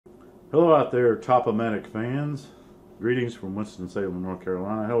Hello out there, Top O Matic fans. Greetings from Winston-Salem, North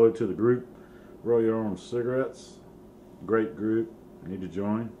Carolina. Hello to the group. Roll your own cigarettes. Great group. Need to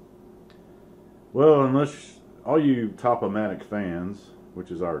join. Well, unless all you Top O Matic fans,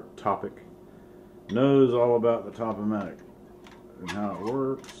 which is our topic, knows all about the Top O Matic and how it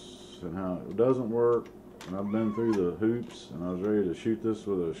works and how it doesn't work. And I've been through the hoops, and I was ready to shoot this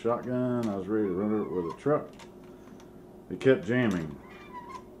with a shotgun. I was ready to run it with a truck. It kept jamming.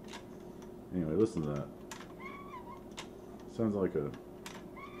 Anyway, listen to that. Sounds like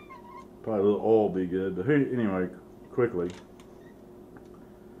probably a little oil be good. But anyway, quickly,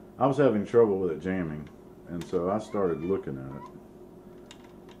 I was having trouble with it jamming, and so I started looking at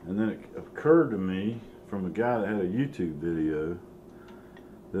it. And then it occurred to me from a guy that had a YouTube video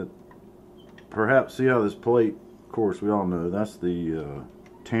that perhaps, see how this plate, of course we all know, that's the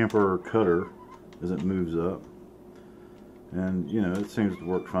tamper cutter as it moves up. And, you know, it seems to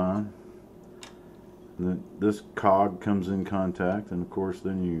work fine. And then this cog comes in contact, and of course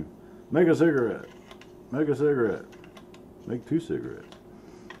then you make a cigarette, make two cigarettes.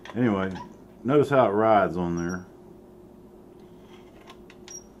 Anyway, notice how it rides on there.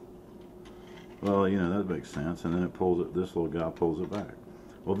 Well, you know, that makes sense. And then it pulls it, this little guy pulls it back.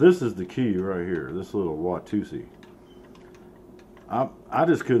 Well, this is the key right here, this little Watusi. I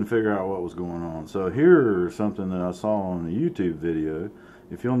just couldn't figure out what was going on. So here's something that I saw on a YouTube video.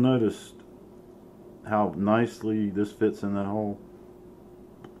 If you'll notice how nicely this fits in that hole,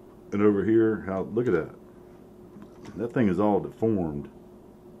 and over here, how, look at that. That thing is all deformed.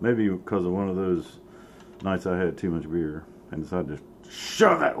 Maybe because of one of those nights I had too much beer and decided to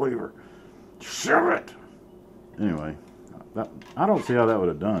shove that lever. Shove it! Anyway, I don't see how that would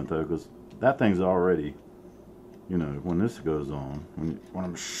have done it though, because that thing's already, you know, when this goes on, when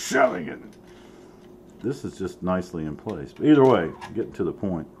I'm shoving it, this is just nicely in place. But either way, getting to the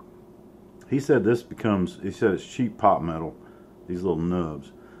point, he said this becomes, he said it's cheap pot metal, these little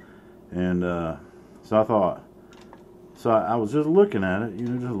nubs. And so I thought, so I was just looking at it, you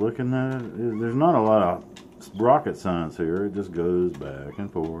know, just looking at it. There's not a lot of rocket science here. It just goes back and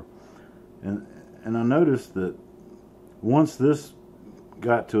forth. And I noticed that once this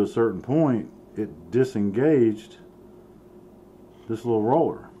got to a certain point, it disengaged this little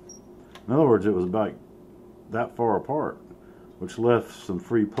roller. In other words, it was about that far apart, which left some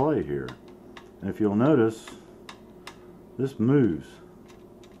free play here. And if you'll notice, this moves.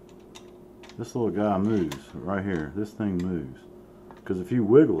 This little guy moves right here. This thing moves. Because if you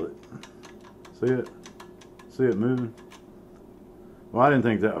wiggle it, see it? See it moving? Well, I didn't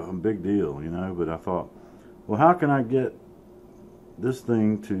think that was a big deal, you know, but I thought, well, how can I get this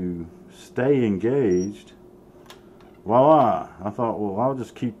thing to stay engaged? Voila! I thought, well, I'll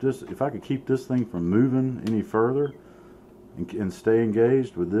just keep this. If I could keep this thing from moving any further and stay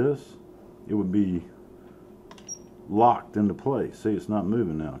engaged with this, it would be locked into place. See, it's not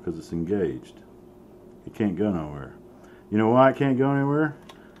moving now because it's engaged. It can't go nowhere. You know why it can't go anywhere?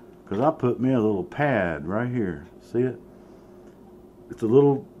 Because I put me a little pad right here. See it? It's a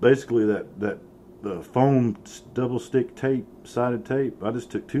little, basically the foam double stick tape, sided tape. I just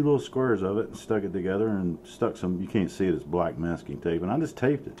took two little squares of it and stuck it together and stuck some, you can't see it, it's black masking tape, and I just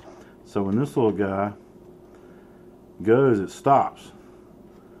taped it. So when this little guy goes, it stops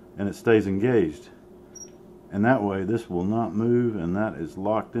and it stays engaged. And that way this will not move, and that is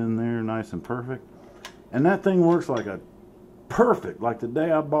locked in there nice and perfect. And that thing works like a perfect, like the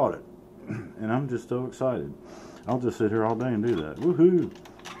day I bought it. And I'm just so excited. I'll just sit here all day and do that. Woohoo!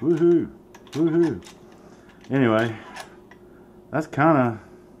 Woohoo! Woohoo! Anyway, that's kind of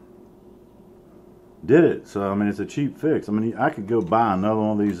did it. So I mean, it's a cheap fix. I mean, I could go buy another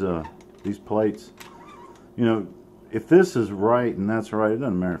one of these plates. You know, if this is right and that's right, it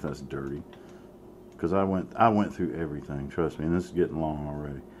doesn't matter if that's dirty, because I went through everything. Trust me, and this is getting long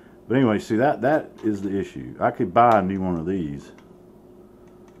already. But anyway, see, that is the issue. I could buy a new one of these,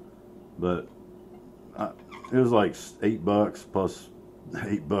 but it was like $8 plus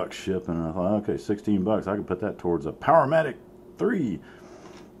 $8 shipping, and I thought, okay, $16. I could put that towards a Powermatic 3.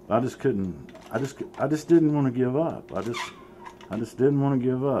 I just couldn't. I just didn't want to give up. I just didn't want to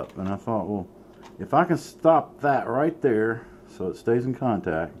give up, and I thought, well, if I can stop that right there, so it stays in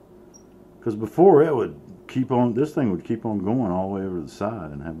contact, because before it would keep on. This thing would keep on going all the way over to the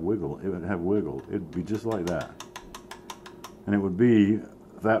side and have wiggle. It would have wiggle. It'd be just like that, and it would be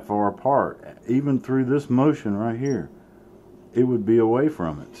that far apart, even through this motion right here. It would be away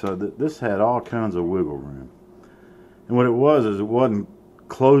from it. So this had all kinds of wiggle room. And what it was is it wasn't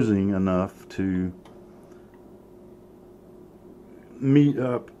closing enough to meet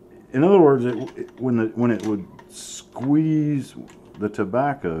up. In other words, when it would squeeze the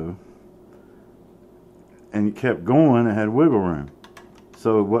tobacco, and it kept going, it had wiggle room.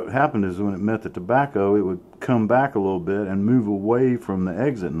 So what happened is when it met the tobacco, it would come back a little bit and move away from the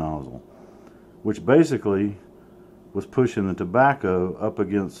exit nozzle, which basically was pushing the tobacco up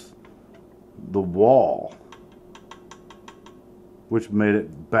against the wall, which made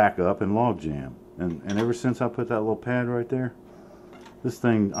it back up and log jam. And ever since I put that little pad right there, this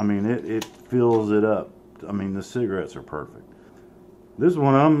thing, I mean, it fills it up. I mean, the cigarettes are perfect. This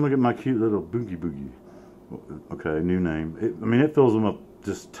one of them, look at my cute little Boogie Boogie. Okay, new name. I mean, it fills them up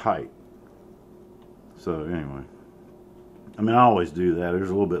just tight. So anyway, I mean, I always do that. There's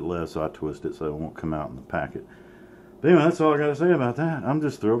a little bit less, so I twist it so it won't come out in the packet. But anyway, that's all I got to say about that. I'm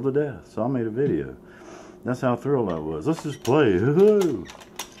just thrilled to death. So I made a video. That's how thrilled I was. Let's just play. Hoo-hoo!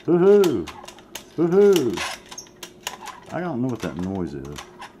 Hoo-hoo! Hoo-hoo! I don't know what that noise is.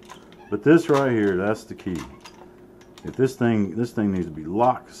 But this right here, that's the key. If this thing needs to be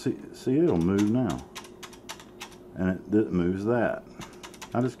locked. See, it'll move now. And it moves that.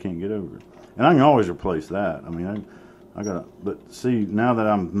 I just can't get over it. And I can always replace that. I mean, I gotta, but see, now that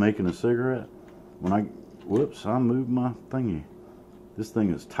I'm making a cigarette, when I move my thingy. This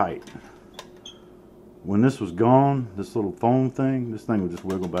thing is tight. When this was gone, this little foam thing, this thing would just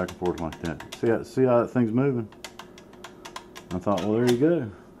wiggle back and forth like that. See how that thing's moving? I thought, well, there you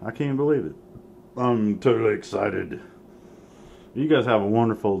go. I can't believe it. I'm totally excited. You guys have a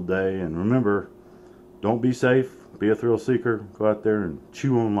wonderful day, and remember, don't be safe, be a thrill seeker, go out there and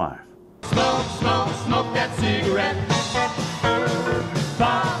chew on life. Smoke, smoke, smoke that cigarette.